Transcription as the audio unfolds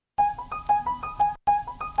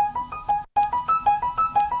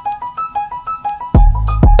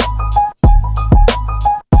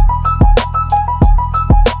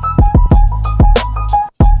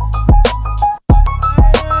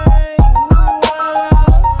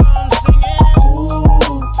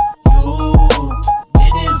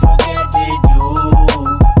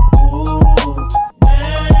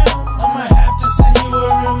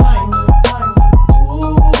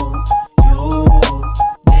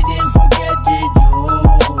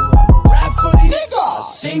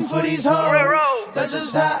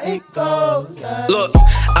Look,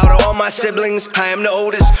 out of all my siblings, I am the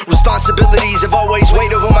oldest. Responsibilities have always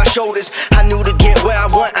weighed over my shoulders. I knew to get where I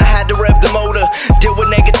want, I had to rev the motor. Deal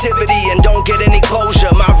with negativity and don't get any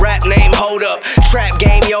closure. My rap name, hold up, trap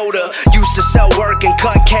game Yoda. Used to sell work and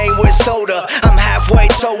cut cane with soda. I'm halfway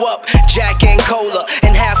toe up, Jack and Cola.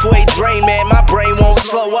 And halfway drain, man, my brain won't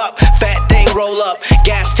slow up. Fat thing roll up,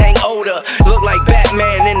 gas tank odor. Look like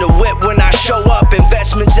Batman in the whip when I show up.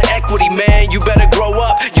 Investments in equity, man, you better grow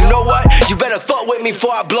up. You know what? You better fuck with me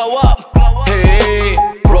before I blow up. Hey,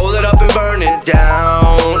 roll it up and burn it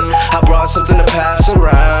down. I brought something to pass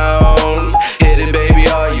around. Hit it, baby,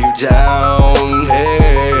 are you down?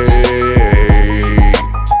 Hey,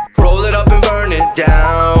 roll it up and burn it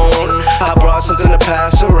down. I brought something to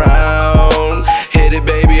pass around. Hit it,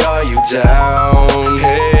 baby, are you down?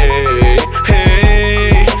 Hey,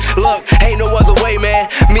 hey, look, ain't no other way, man.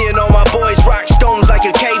 Me and all my boys rock stones like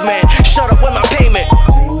a caveman. Shut up with my payment.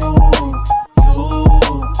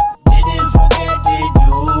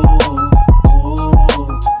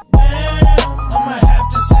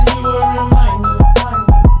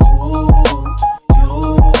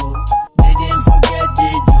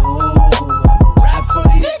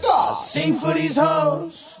 Sing for these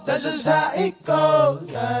hoes, that's just how it goes.